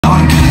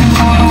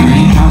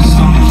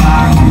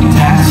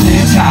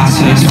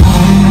says, oh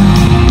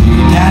yeah,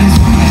 your daddy's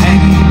gonna hate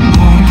me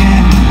born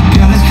again.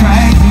 Girl, it's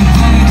crazy.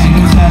 Ain't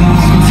no telling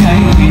what's gonna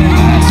take me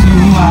back to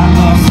who I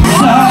love.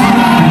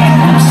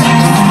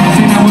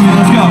 Sing that with me,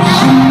 let's go.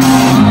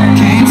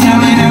 Can't you tell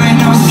me there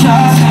ain't no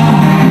such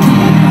thing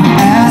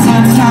as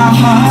a time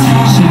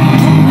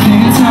machine?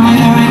 Can't you tell me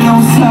there ain't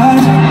no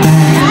such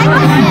thing?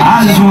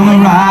 I just wanna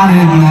ride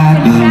in that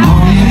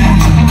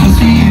DeLorean,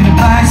 cause we in the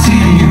backseat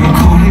of your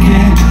coat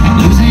again,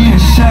 losing your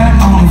shirt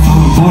on the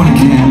floorboard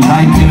again,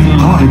 like dear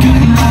Lord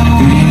again.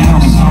 Girl, you know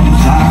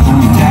something's like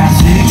when your dad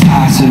sits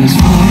high, says,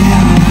 oh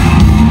yeah,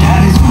 your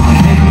daddy's gonna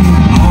hate me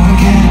more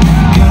again.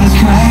 Girl, it's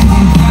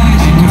crazy.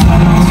 Ain't no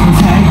telling what's gonna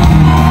take me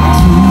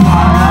back to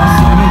my love's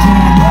origin.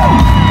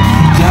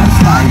 Just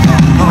like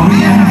that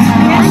DeLorean,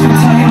 what's gonna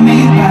take me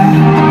back?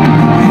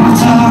 Ain't no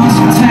telling what's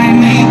gonna take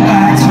me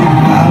back to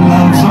my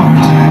love's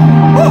origin.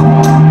 Woo!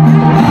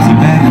 So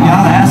baby,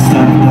 all that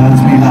stuff does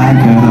me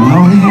like a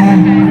DeLorean.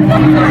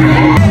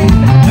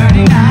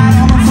 Dirty night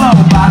on the floor,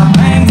 bottle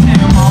bangs in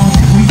the morning.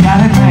 We got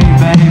it made,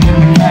 baby, in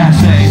the cash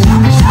shade.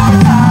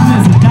 Time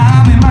is a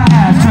dime in my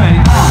ashtray.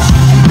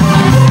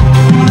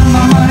 One of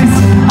my money's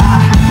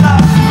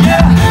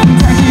yeah, I'm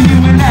taking you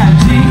in that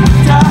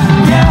G-Top,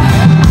 yeah.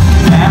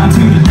 Down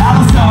to the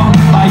dollar store,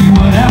 buy you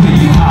whatever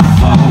you hop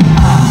for.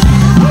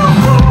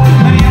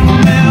 Maybe I'm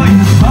 $1 million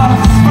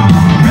from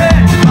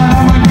rich, but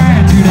I'm a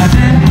grand to that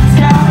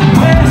discount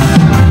wish.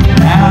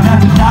 Down at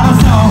the dollar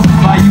store,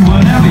 buy you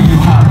whatever you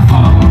hop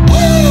for.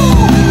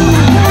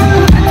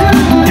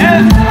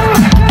 Yeah.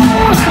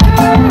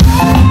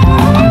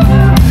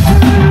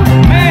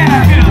 Man,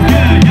 that feels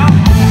good, yo.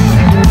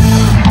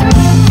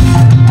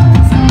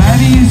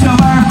 Baby, it's your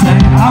birthday,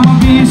 I'ma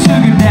be your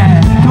sugar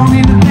dad. Don't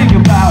need to think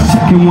about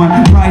checking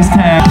one price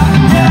tag.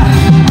 Yeah.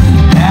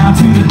 Down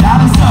to the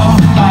dollar store,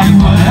 buy you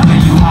whatever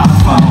you hop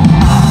for.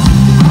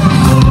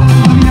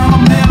 Maybe I'm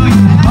 $1 million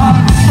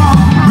from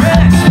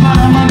rich, but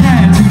I'm a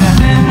grand to that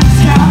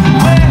discount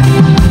wish.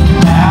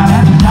 Down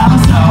at the dollar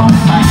store,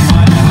 buy you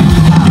whatever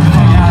you hop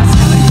for. Got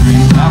silly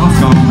green, travel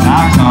scope,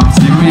 knock-up,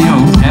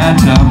 Cheerios,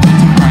 ketchup,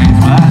 pizza brains,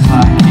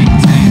 flashlight,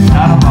 keychains,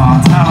 paddle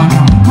bar,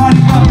 telecom,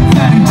 money up,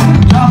 confetti.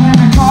 Drop in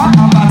the car,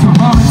 I'm about to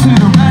roll it to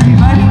the ready,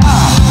 baby.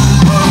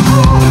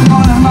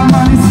 Don't let my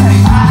money say,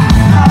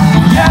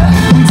 yeah,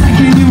 we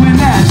taking you in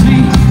that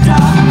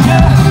G-Top,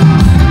 yeah.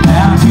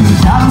 Down to the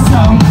dollar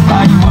store,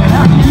 buy you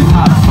whatever you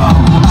hop for.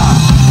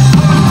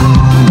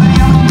 Maybe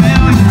I'm $1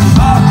 million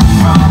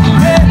from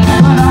rich,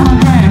 but I'm a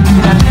grand to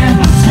that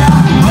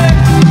discount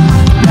wish.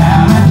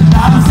 Down at the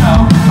dollar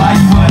store, buy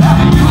you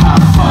whatever you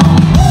hop for.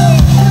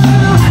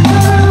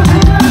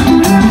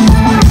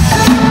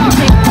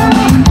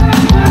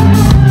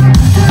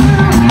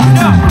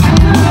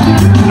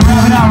 Gonna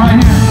wrap it out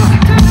right here.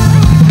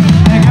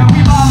 Hey girl,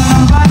 we ballin'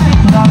 on budget,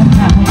 but all the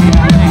time we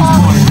got things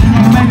for you.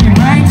 We make it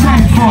rain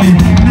change for you.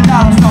 In the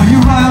dollar store, you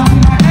roll up to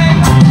my game,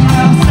 you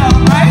roll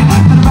celebrate.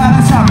 But about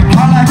that shopping,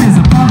 our life is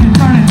a pumpkin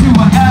turn into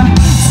a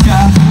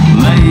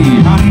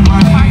Escalade. Honey,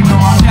 money, you know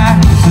I'm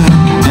jack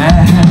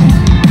today.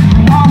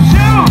 Oh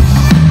shoot!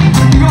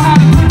 You gon'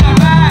 have to put that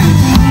back.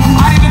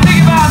 I ain't even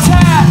think about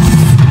tax.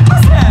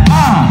 I said,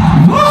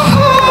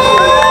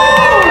 woohoo!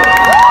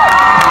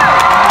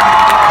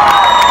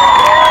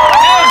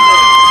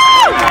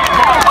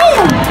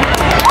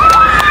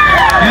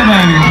 Yeah,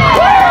 baby.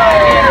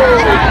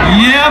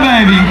 Yeah,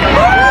 baby.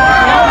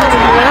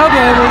 Yeah,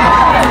 baby.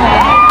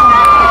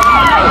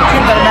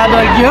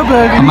 Yeah,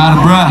 baby. I'm out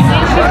of breath.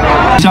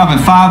 Shop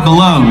at Five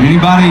Below.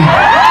 Anybody?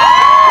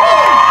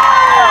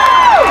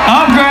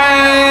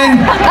 Upgrade!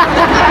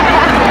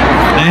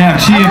 They have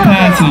chia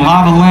pets and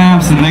lava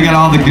lamps, and they got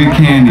all the good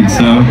candy.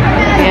 So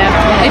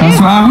that's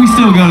why we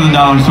still go to the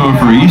dollar store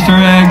for Easter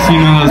eggs.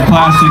 You know, those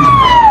plastic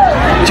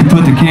that you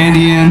put the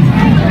candy in.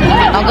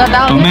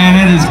 But man,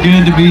 it is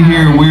good to be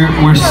here.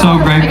 We're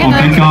so grateful.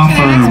 Thank y'all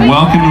for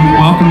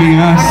welcoming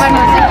us.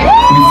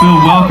 We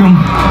feel welcome,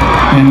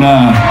 and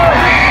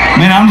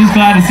man, I'm just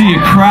glad to see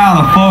a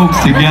crowd of folks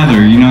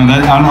together. You know,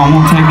 that I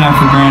won't take that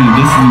for granted.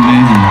 This is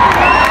amazing.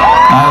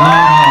 I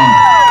love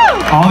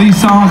all these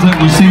songs that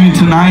we're singing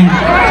tonight.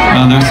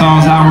 They're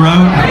songs I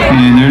wrote,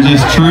 and they're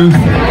just truth.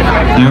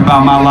 They're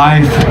about my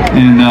life,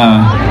 and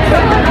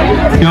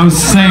it goes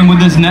the same with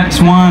this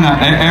next one. I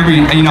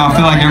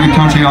feel like every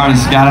country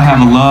artist got to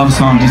have a love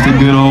song, just a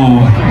good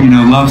old,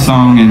 love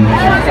song. And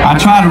I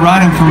try to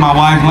write them for my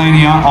wife,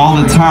 Lainey, all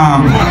the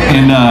time.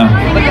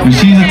 And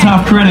she's a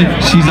tough critic.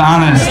 She's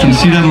honest, and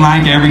she doesn't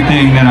like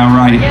everything that I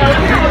write.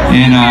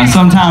 And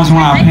sometimes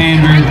when I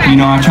pander,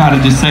 I try to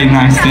just say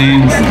nice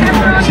things.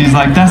 She's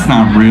like, that's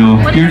not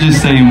real. You're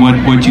just saying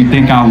what you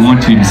think I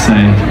want you to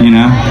say,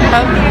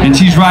 And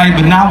she's right,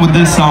 but not with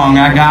this song.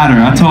 I got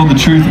her. I told the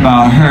truth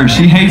about her.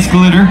 She hates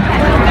glitter,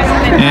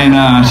 and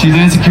she's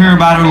insecure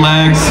about her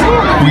legs.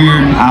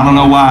 Weird. I don't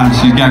know why.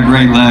 She's got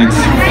great legs.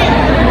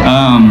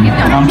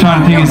 I'm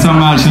trying to think of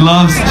something else. She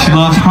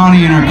loves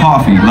honey in her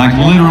coffee. Like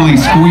literally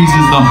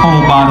squeezes the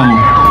whole bottle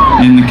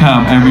in the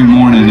cup every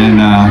morning,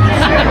 and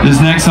This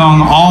next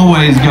song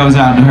always goes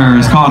out to her.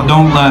 It's called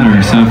Don't Let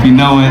Her. So if you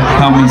know it,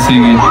 help me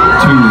sing it to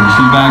her.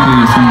 She's back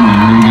here somewhere.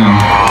 Here we go.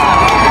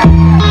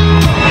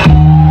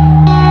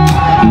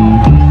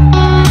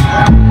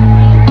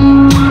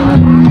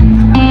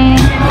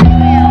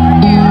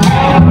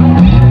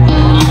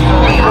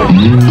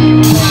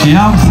 She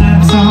always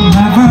said something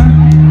never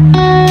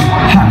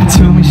happened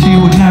to me. She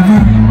would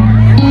never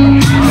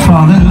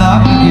fall in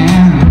love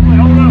again.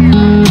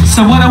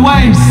 So what a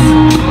waste.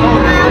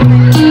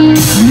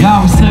 We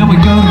always said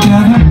we'd go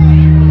together.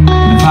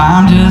 If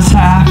I'm just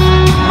half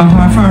of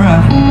her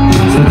forever.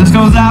 So this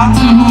goes out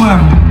to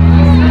whoever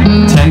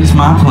takes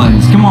my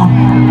place. Come on.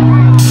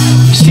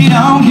 She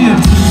don't give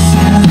 2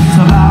 cents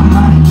about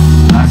money.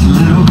 Likes a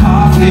little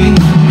coffee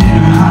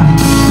in her honey.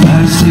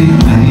 Let her sleep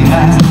late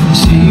as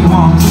she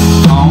wants.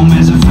 Home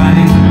is her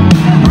favorite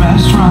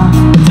restaurant.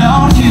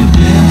 Don't you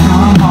dare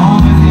come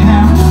home if you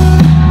have.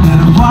 Let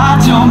her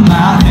watch your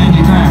mouth and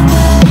your grammar.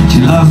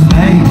 She loves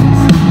babies,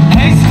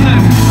 hates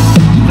clear.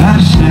 You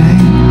better stay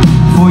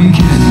before you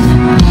kiss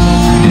her.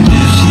 And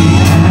if she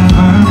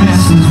ever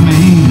misses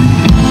me,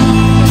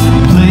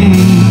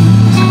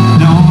 please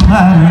don't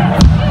let her.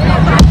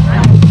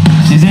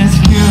 She's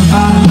insecure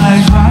about her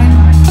legs, right?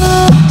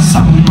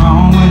 Something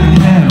wrong with her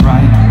head,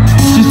 right?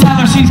 Just tell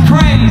her she's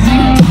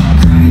crazy.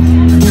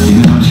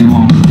 You know she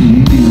won't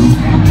believe you.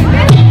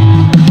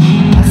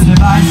 That's the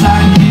advice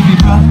I can give you,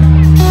 brother.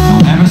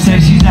 Don't ever say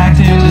she's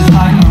acting just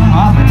like her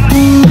mother,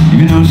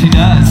 even though she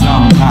does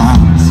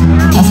sometimes.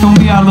 That's gonna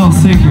be our little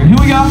secret. Here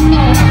we go.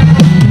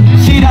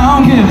 She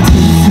don't give 2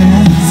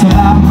 cents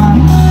about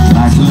money.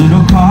 Likes a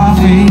little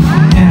coffee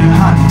in her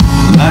honey.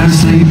 Let her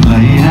sleep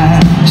late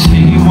as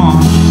she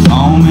wants.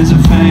 Home is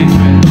her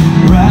favorite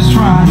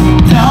restaurant.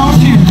 Don't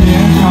you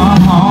dare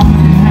come home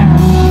with your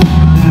hammer.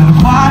 Let her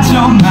watch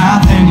your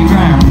mouth and your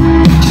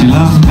grammar. She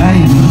loves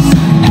babies,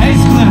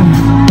 hates glitter.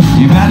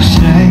 You better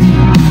stay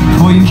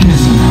before you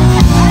kiss her.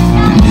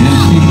 And if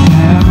she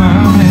ever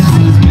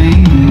misses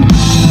me,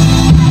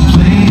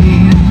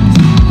 please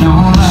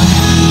don't let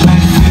her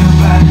make her feel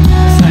bad.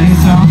 Say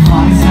something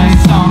funny, say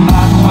something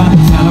about the weather.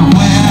 Tell her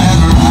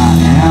wherever I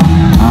am,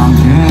 I'm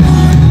good.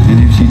 And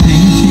if she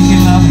thinks she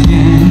can love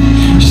again,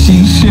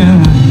 she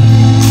should.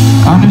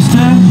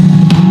 Understood?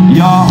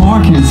 Y'all,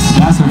 orchids,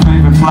 that's her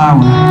favorite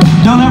flower.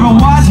 Don't ever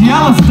watch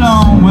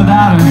Yellowstone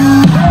without her.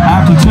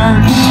 After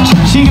church,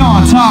 she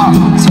gonna talk.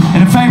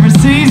 And her favorite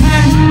season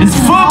is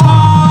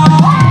football.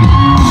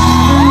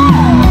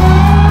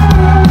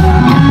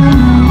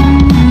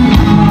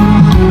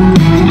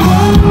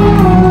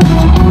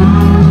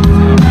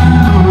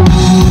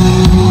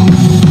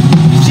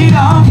 She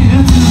don't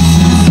give 2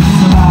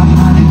 cents about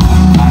money.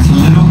 Likes a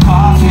little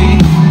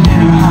coffee in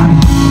her honey.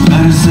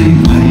 Let her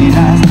sleep late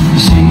as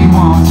she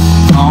wants.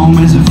 Home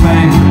is her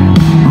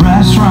favorite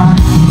restaurant.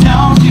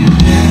 Don't you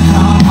dare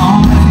come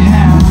home if you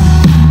have.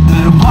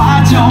 Let her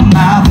watch your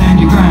mouth and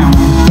your grammar.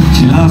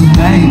 She loves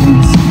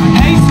babies,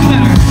 hates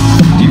glitter.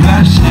 You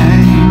better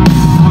stay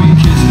before you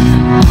kiss her.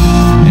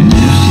 And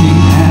if she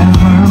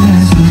ever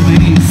misses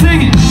me,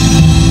 sing it,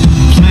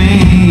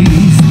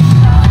 please.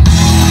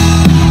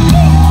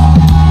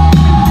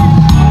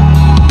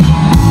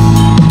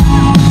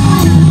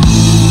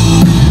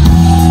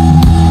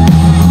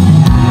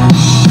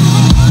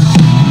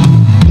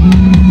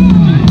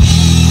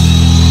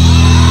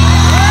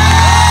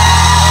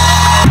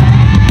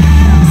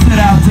 Sit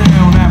out there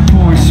on that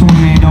porch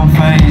swinging, don't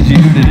phase you.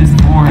 That it's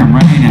pouring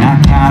rain and I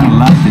kinda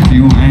like that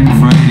you ain't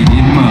afraid to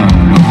get mud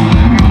on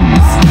them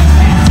boots.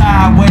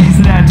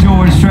 Sideways to that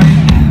George Strait,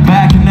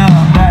 backing up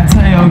that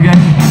tailgate.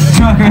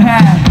 Trucker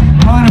hat,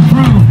 100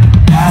 proof.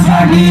 Guys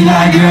like me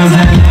like girls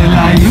that look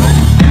like you.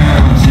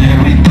 Girl,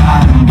 cherry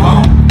bottom,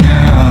 whoa.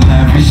 Girl,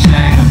 every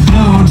shade of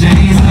blue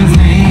jeans looks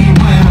neat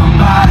with a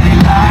body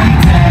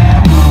like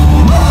that.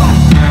 Whoa.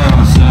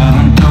 Girl,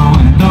 southern through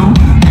and through.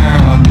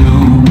 Girl,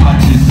 do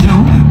what you do.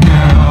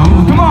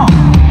 Girl, come on.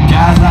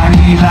 Guys like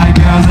me like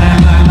girls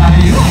that look like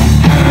you.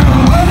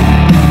 Girl.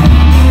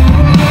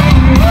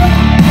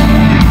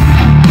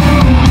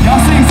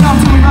 Y'all sing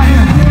something to me right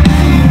here.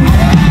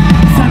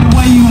 Said the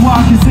way you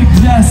walk is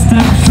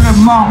suggestive. Strip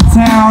mall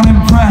town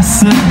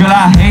impressive. Girl,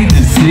 I hate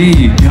to see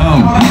you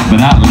go, but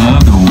I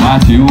love to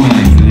watch you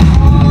exit.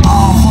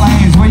 All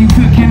planes, where you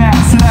cooking at?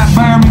 So that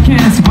Burman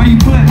kiss, where you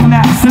putting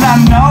that? Said I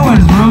know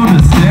it's rude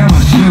to steal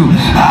a shoe.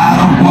 I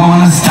don't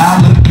wanna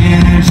stop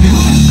looking at you.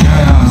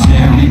 Girl,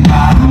 cherry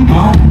bottom,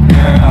 blue.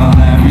 Girl,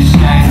 every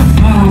shade of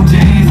blue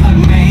jeans look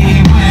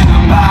me with a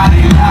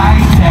body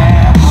like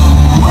that.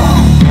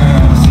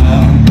 Girl,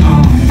 southern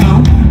through and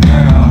through.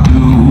 Girl,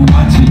 do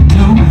what you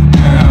do.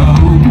 Girl,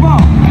 come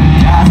on.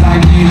 Guys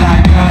like me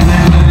like girls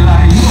that look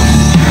like you.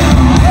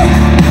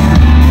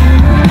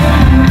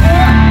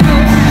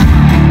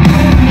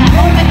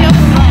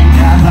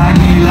 Guys like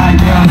me like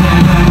girls that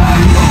look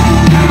like you.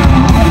 Yo,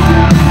 come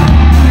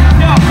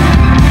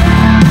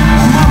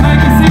on,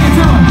 make it sing it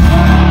to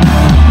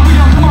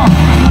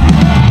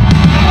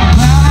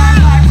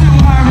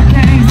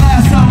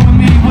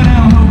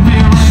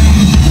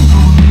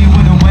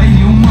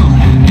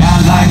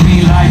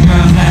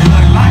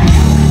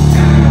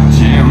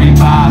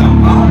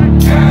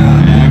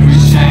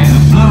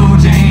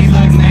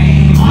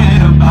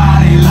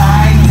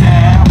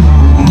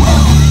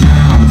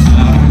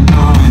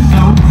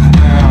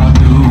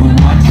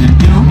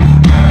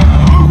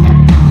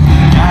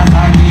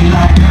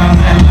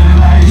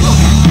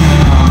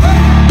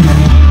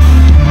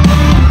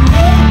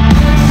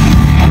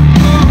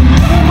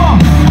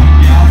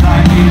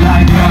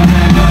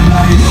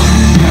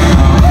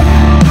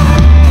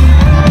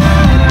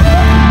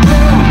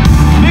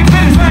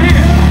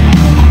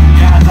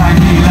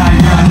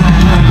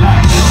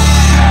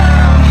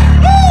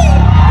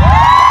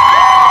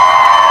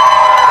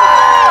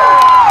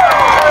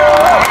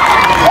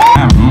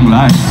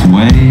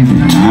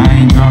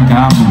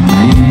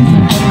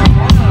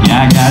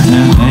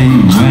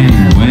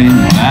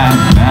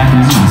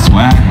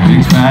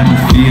always tried to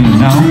feel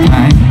no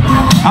pain.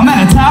 I'm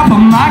at the top of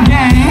my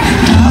game.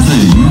 I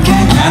said, you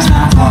can't catch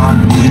my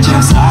party with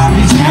your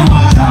sorries and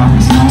what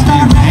always gonna be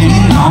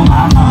raining on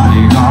my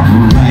Mardi Gras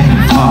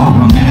parade for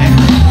a minute.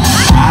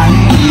 I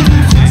ain't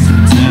even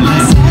fixing till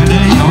it's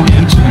into your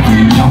guilt trip.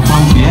 You don't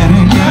forget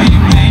it, girl, you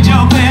made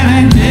your bed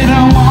and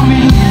didn't want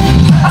me.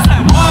 I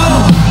said,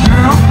 whoa,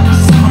 girl,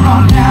 simmer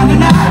on down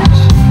tonight.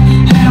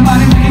 Ain't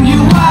nobody making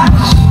you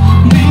watch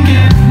me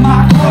get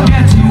my girl,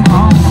 get you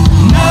home.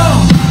 No,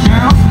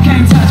 girl,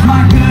 can't touch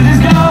my good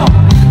as gold.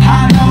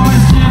 I know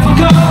it's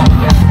difficult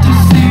to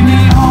see me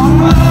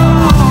on the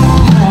road,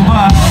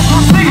 but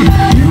see,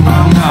 you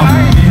broke up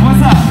with me.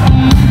 What's up?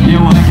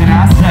 Yeah, what can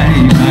I say,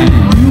 baby?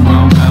 You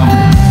broke up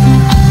with me.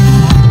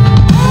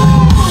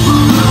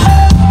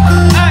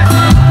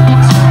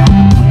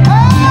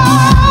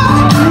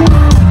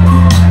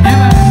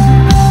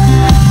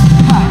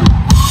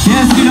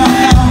 Yes, you don't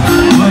know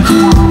what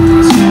you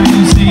want, still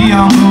you see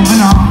I'm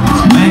moving on.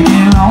 Make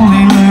it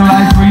lonely look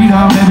like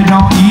freedom, baby,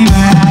 don't even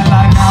act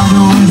like I'm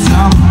doing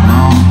something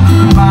wrong.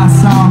 My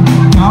song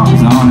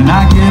comes on and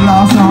I get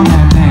lost on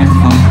that dance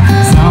floor.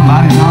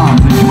 Somebody's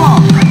arms and come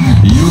on.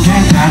 You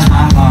can't catch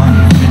my heart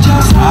with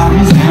your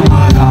sorries and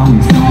what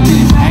always gonna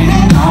be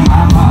raining on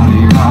my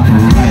Mardi Gras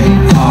parade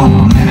for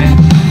a minute.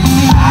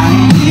 I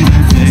ain't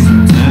even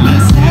fixing till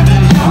it's into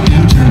your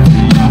future.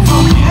 You don't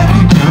forget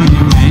it, girl,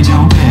 you made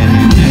your bed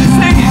and didn't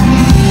sing it.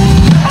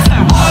 I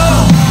said,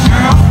 whoa,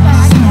 girl,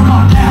 simmer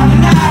on down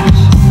tonight.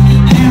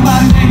 Ain't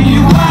nobody making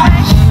you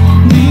watch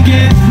me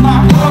get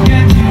my girl,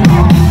 get you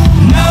home.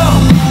 No,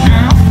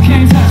 girl,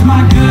 can't touch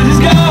my good as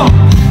gold.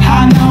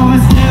 I know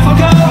it's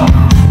difficult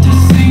to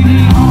see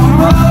me on the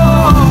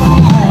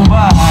road,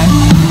 but one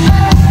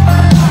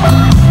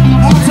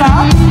more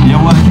time. Yeah,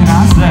 what can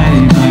I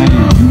say, babe?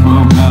 You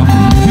broke up with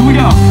me. Here we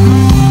go.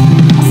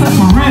 I said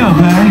for real,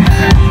 babe.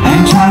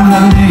 Ain't trying to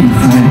let it in your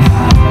face.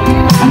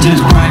 I'm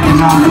just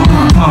breaking off the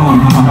cold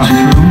hard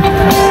truth.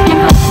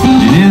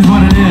 It is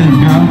what it is,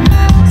 girl.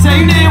 Say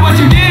you did what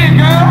you did,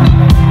 girl.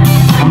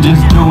 I'm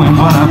just doing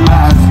what a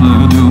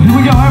bachelor do. Here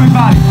we go,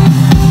 everybody.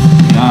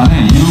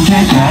 Darling, you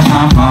can't catch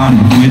my party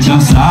with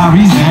your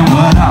sorries and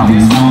what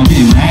always gonna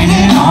be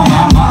raining on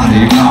my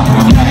Mardi Gras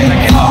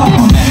parade for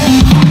a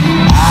minute.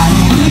 I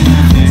ain't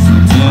even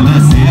fixing till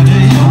it's into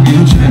your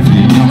guilt trip.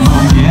 You don't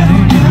forget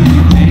it, girl,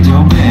 you made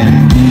your bed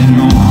and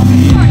didn't want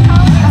me.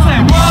 I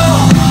said,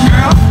 whoa,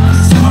 girl,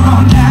 simmer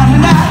on down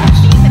tonight.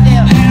 Ain't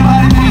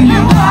nobody making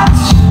you watch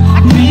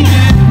me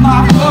get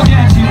my girl,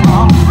 get you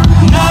home.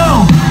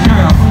 No,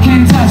 girl,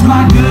 can't touch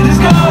my good as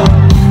gold.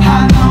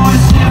 I know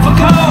it's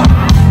difficult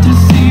to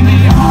see me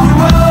on the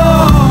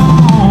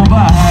road,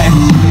 but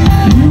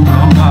you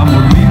broke up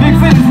with me. Big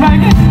finish,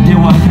 Macon. Yeah,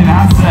 what can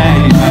I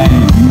say, babe?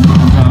 You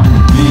broke up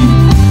with me.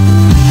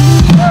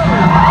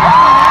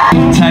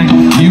 Take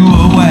you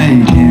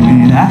away, give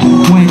me that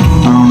wink.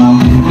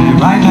 I'ma give it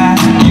right back.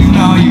 You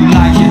know you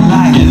like it,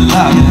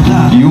 love it,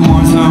 love. You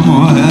want some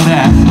more of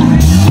that?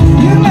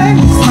 You make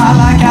me smile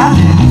like I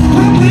did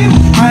when we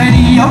were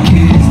radio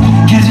kids,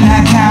 catching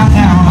that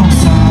countdown on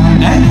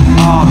Sunday,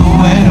 all the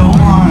way to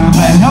 1.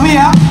 Baby, help me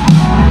out.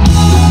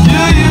 Do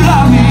you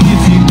love me?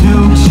 If you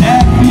do,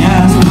 check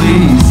yes,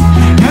 please.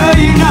 Girl,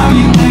 you know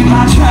you think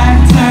my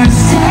tractor's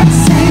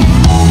sexy.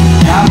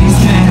 Got me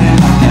spinning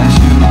like that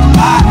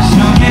shoebox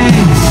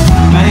showcase,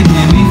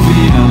 making me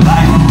feel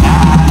like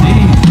I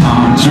need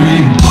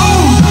country.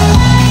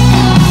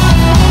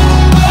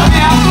 Help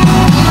me out.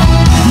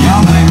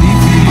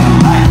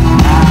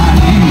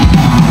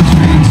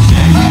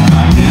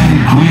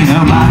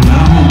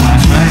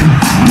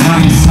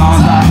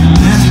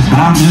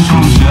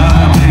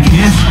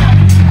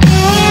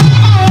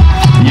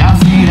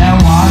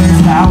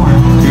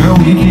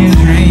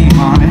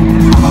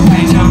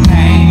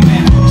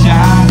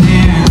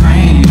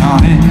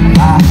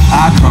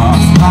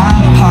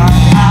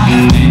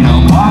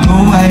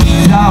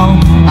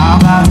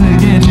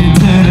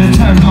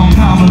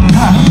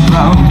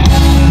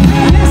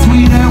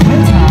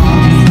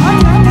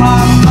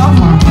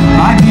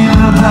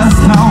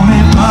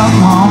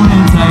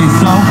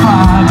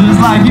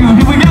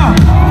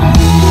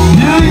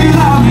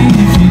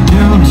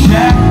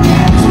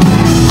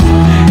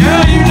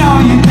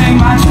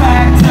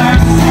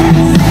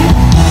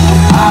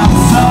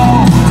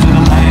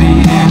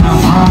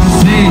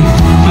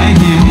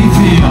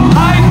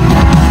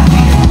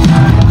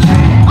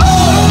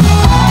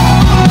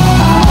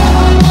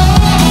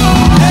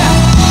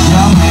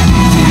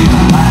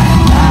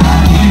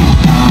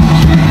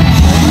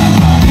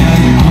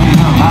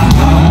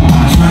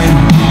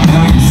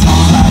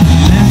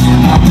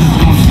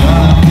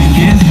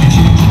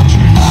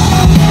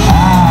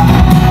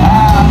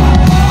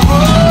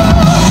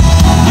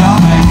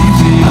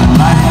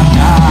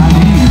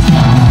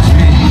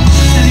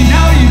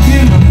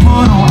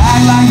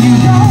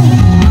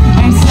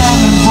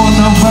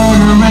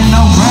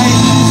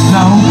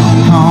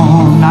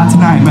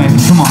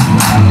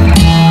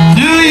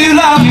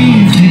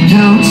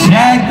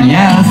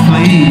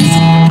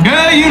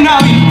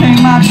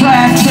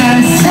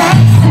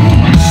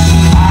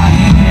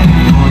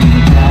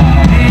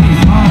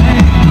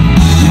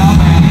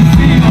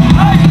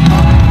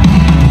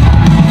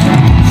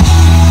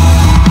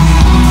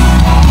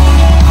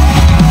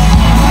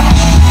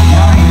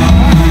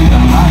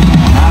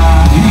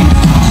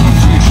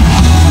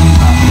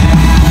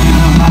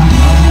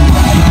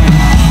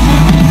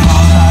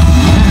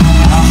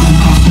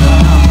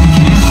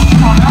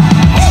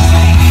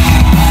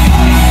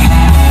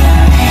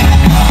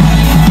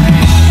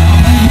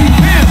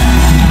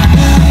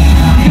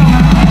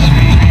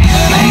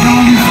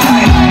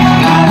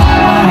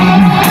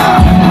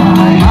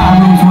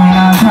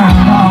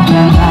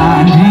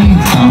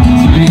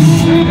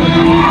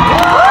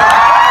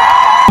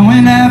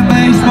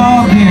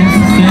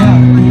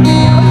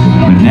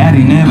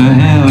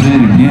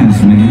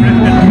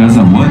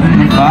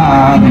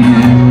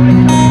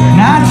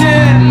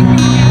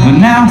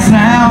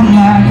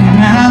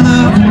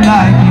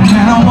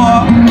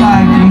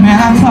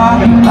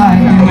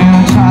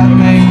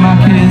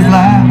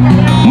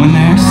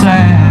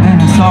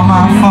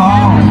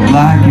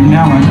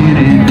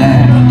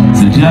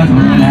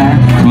 juggling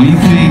act between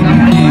faith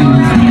and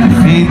kids, and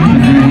faith and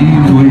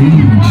dreams we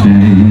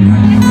chase.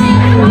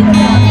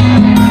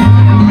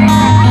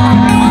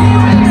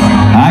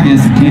 I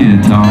guess the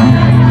guitar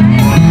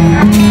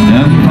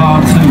doesn't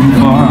fall too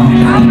far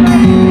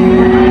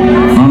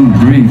from the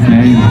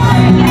briefcase.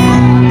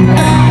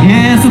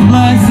 Yeah, it's a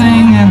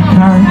blessing and a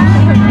curse.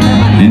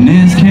 In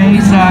this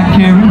case I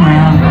carry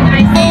around,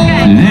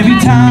 and every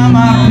time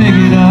I pick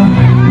it up,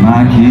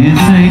 my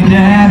kids say,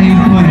 Daddy,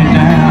 put it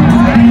down.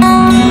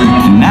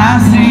 And I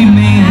see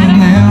me in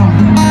them,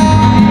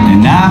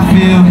 and I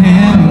feel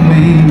him in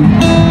me,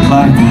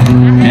 like the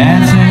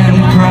cats in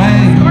the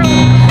crate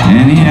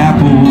and the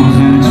apples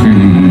in the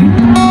tree.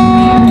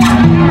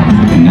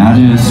 And I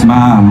just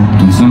smile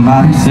when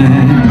somebody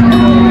said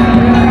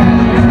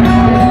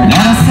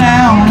that I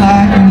sound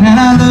like you, and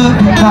I look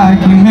like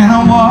you, and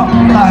I walk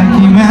like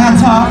you, and I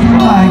talk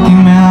like you,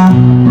 and I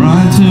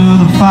run to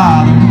the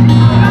Father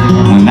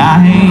when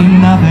I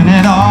ain't nothing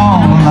at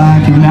all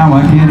like you. Now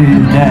I get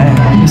it, Dad.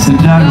 It's a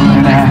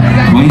juggling act.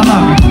 I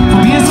love you. For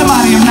being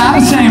somebody I'm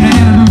not ashamed to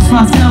introduce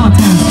my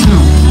skeletons to.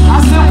 I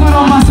still put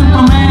on my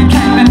Superman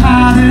cape and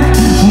hide it.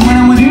 When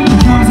I'm with you,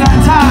 it comes that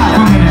time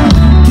for me to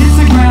hit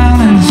the ground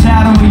in the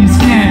shadow of your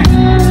skin.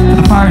 For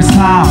the first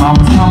time, I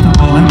was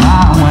comfortable in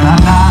mine when I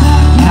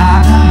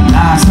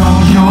knocked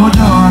on your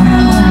door.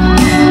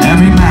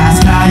 Every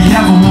mask I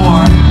ever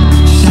wore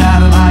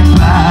shattered like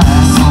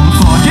glass on the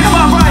floor. Get 'em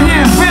up right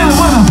here and feel it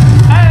with 'em.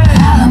 Hey,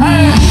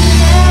 hey.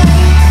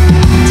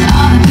 To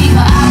all the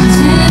people I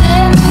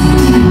pretended to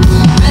be.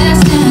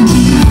 Rest in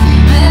peace,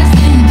 rest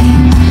in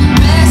peace,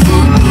 rest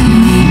in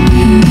peace.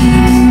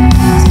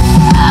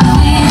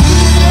 Halloween.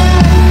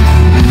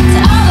 To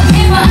all the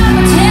people I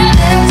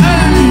pretended to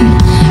be.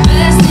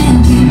 Rest in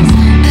peace,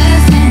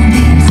 rest in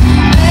peace,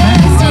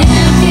 rest in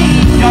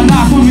peace. Y'all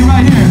knock with me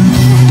right here.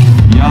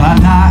 Y'all, I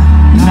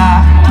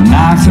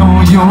knocked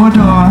on your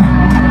door.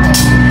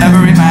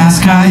 Every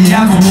mask I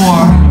ever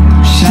wore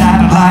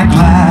shattered like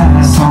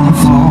glass on the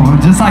floor.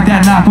 Just like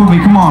that, knock with me,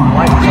 come on.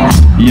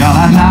 Y'all,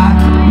 I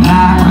knocked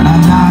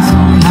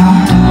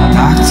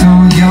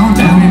on your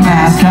door. Every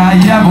mask I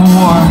ever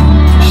wore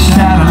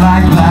shattered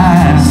like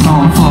glass on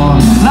the floor.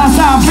 Last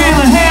time, feel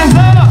it, hands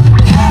up.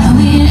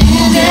 Halloween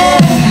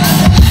ended.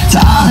 To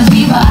all the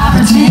people I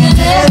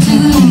pretended to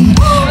be.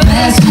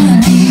 Rest in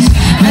peace,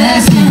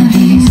 rest in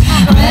peace,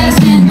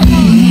 rest in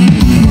peace.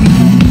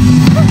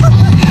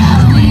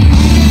 Halloween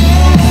ended.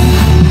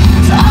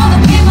 To all the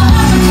people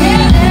I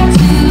pretended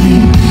to be.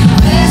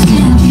 Rest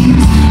in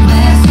peace,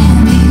 rest in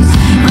peace,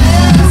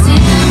 rest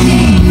in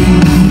peace.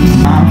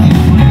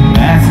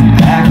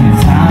 Back in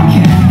time,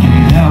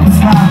 can't help but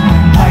smile.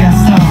 I got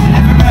stoned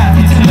every breath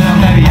you took,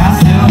 baby, I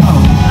still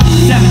hope.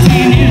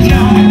 17 years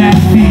young in that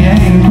PA,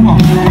 come on.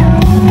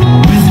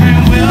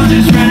 Whispering we'll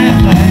just run it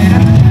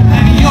later.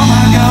 Baby, you're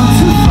my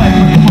go-to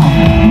flavor, come on.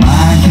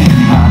 My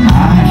candy, my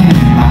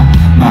candy,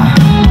 my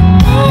candy,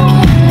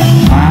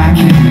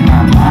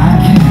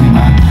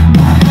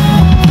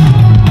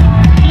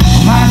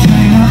 my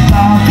train of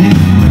thought is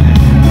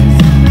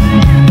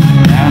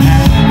down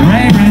that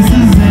rain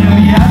races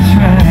area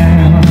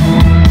trail.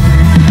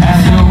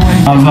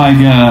 I was like,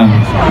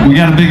 we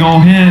got a big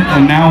old hit,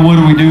 and now what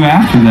do we do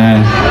after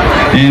that?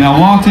 And I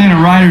walked in a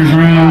writer's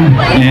room,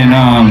 and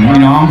you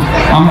know,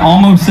 I'm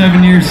almost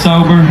 7 years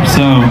sober,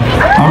 so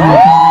I'm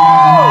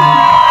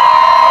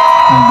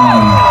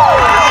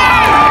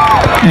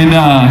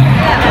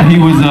he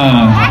was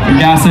the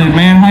guy said,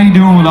 man, how you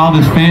doing with all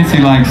this fancy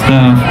like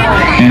stuff?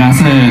 And I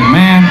said,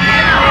 man,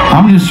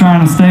 I'm just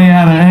trying to stay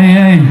out of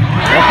AA.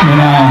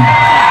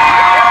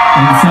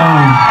 And so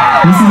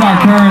this is our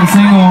current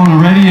single on the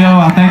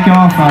radio. I thank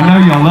y'all for, I know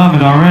y'all love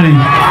it already,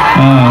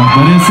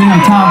 but it's in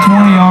the top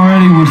 20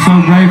 already. We're so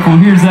grateful.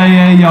 Here's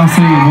AA, y'all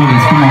sing it with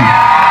us. Come on.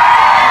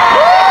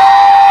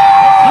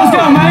 Let's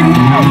go,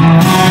 Macon.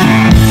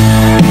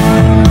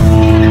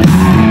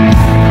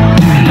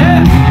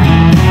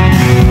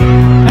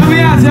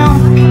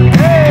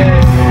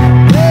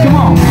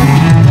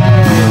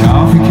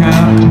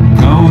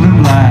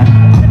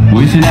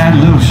 Wishing had a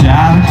little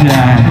shot of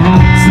Jack.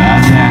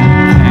 Side down,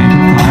 can't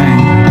complain.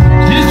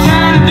 Just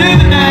trying to do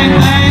the dang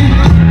thing.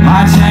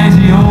 Might change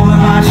the oil in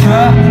my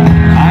truck.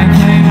 I ain't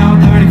paying no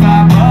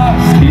 $35.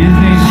 Kids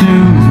need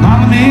shoes,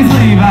 mama needs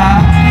Levi.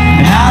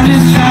 And I'm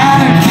just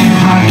trying to keep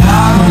my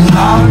daughters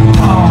all at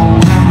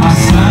home. And my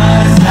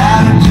son's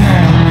out of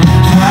jail.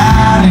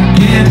 Trying to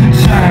get to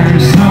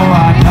church so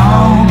I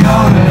don't go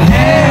to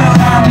hell.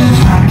 I'm just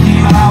trying to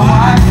keep my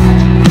wife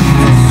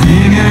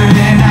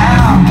figuring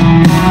out.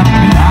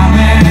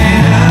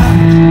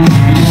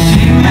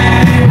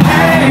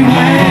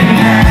 Way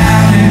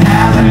down in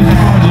Allen,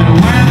 Georgia,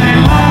 where they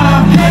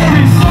love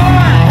Gary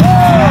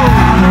Sawyer.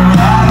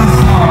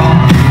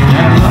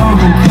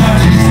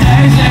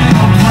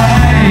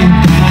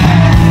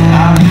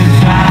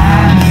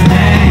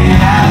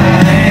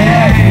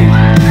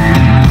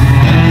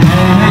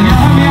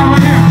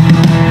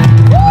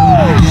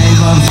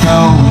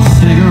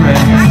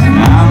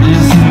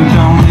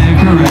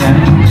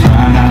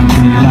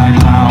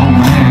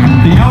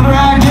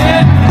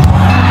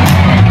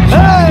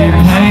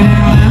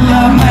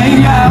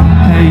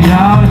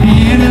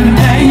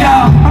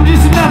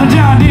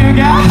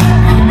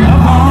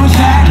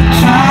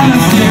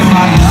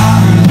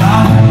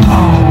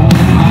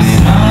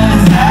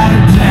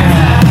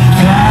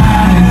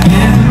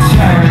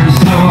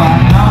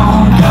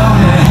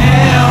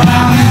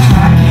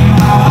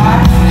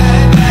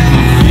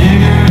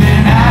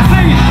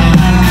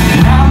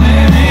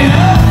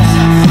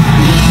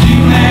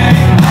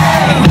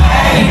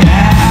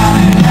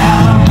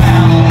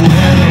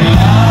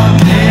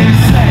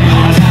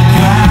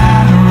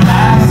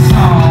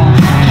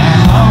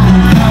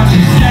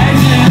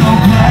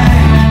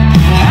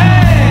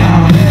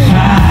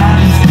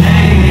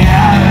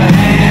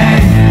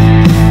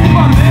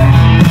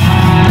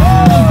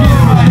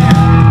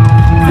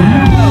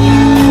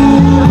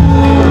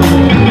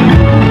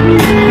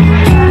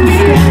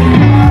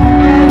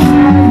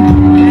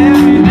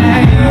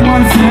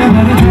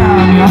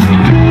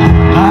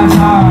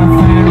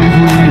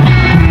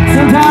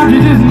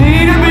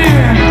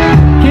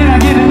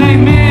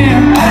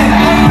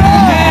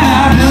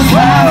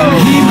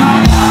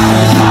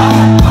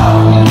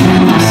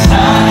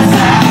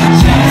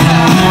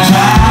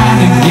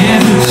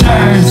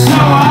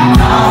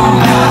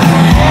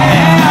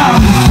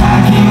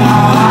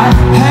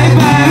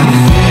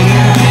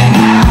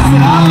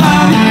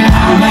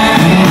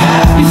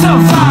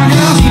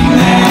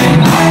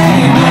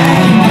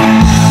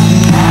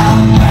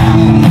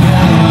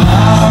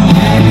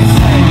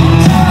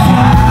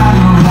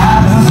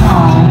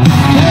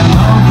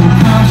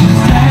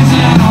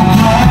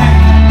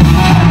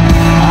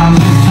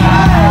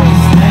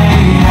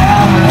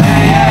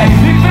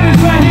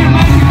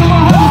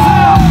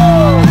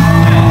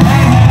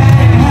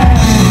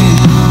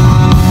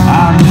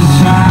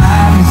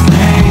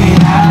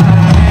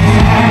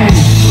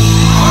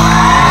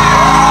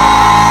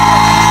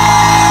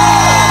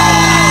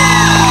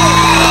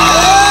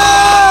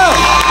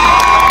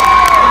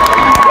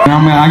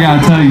 I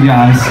gotta tell you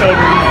guys,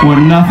 with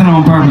nothing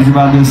on purpose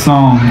about this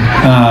song,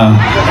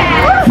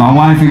 my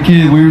wife and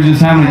kids, we were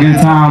just having a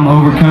good time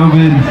over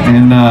COVID,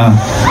 and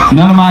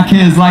none of my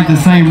kids like the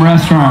same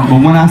restaurant, but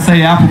when I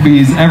say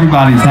Applebee's,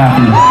 everybody's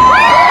happy.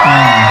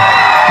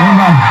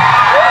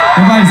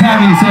 Everybody's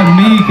happy except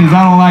me, because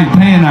I don't like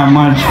paying that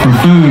much for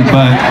food,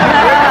 but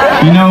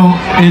you know,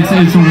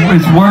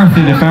 it's worth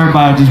it if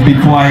everybody just be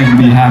quiet and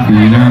be happy,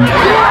 you know?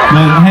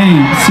 But hey,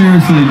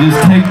 seriously,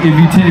 just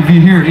if you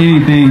hear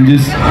anything,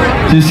 just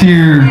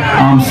hear,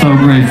 I'm so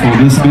grateful.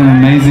 This has been an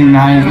amazing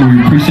night.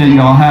 We appreciate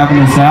y'all having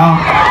us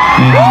out,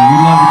 and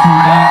we'd love to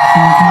come back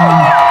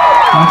sometime.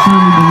 I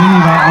truly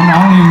believe, I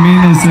don't even mean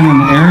this in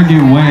an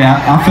arrogant way,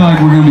 I feel like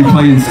we're going to be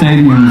playing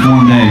stadiums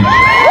one day. And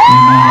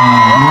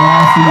we'll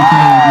all see each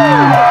other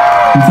again.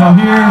 And so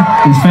here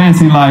is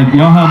Fancy Like.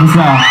 Y'all help us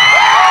out.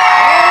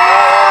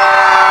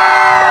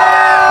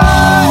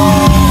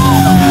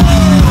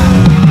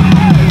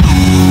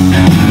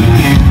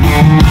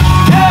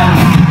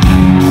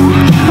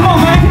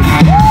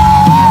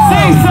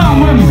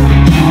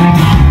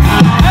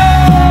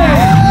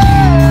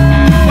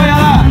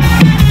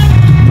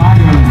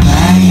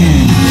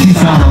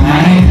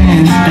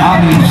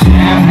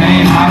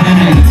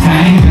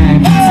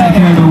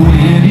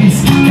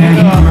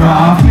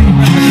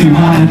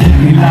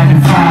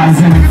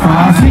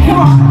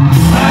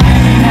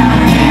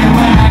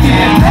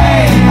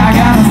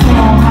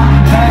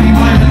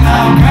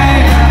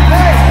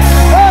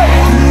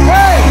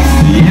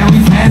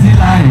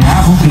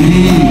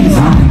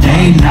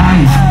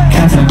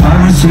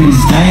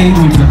 Steak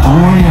with the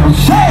Oreo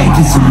shake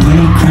and some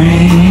whipped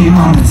cream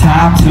on the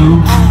top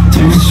two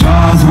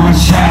straws, one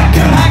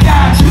shaker. I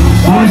got you.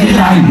 Would you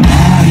like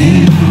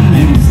Maddie?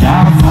 In the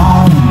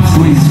styrofoam,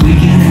 sweet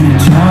squeaking in the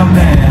truck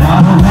bed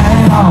all the way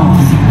home.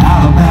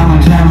 Alabama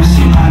jam,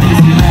 she my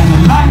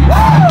Disneyland like.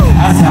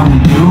 That's how we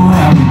do,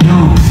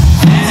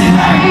 Fancy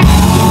like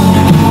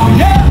ooh,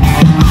 yeah.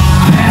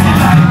 Fancy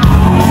like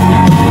ooh,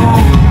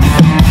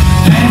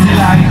 fancy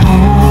like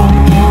ooh.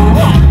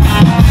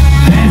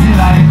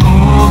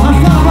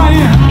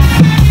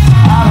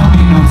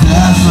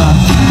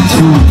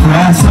 To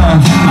impress her,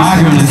 my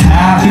girl is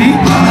happy.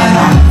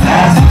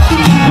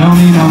 Don't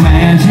need no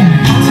mansion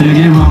to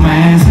get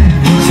romancing.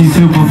 She's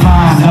super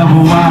fine,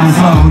 double wide,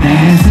 slow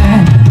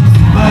dancing.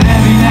 But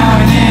every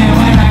now and then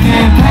when I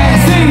get paid,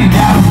 see,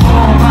 gotta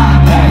pull my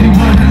baby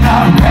with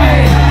another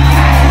grade.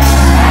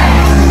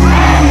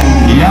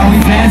 Yeah, we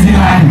fancy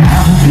like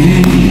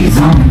Applebee's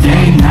on a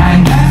date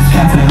night.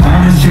 Got the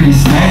Herman Street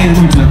steak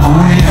with the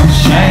Oreo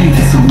shake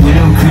and some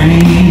whipped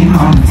cream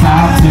on the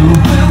top two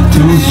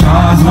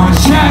straws, one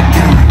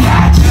shaker. I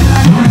got you.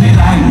 Would you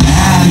like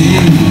Maddie?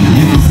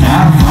 If it's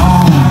not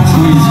home,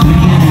 sweet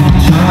squeaking in the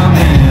truck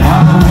bed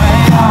all the way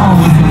home.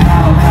 With the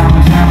Alabama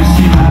jam,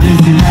 she my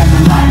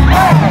Disneyland like.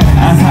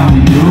 That's how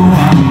we do.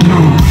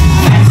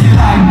 And she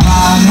like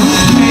my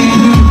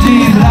new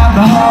jeans without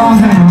the holes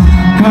in them.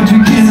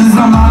 Country kisses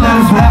on my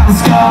lips without the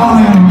skull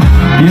in them.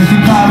 Yeah, she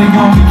probably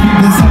gonna be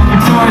keeping some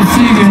Victoria's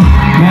Secret.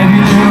 Maybe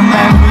a little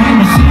Maybelline,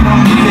 but she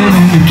don't need it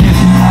in the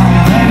kitchen.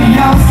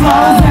 Radio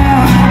slows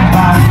down.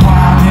 Body's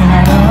wild and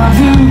I love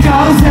you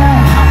goes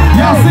down.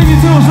 Y'all sing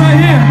it to us right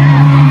here.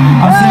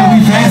 I said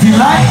we fancy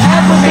like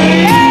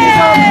Applebee's.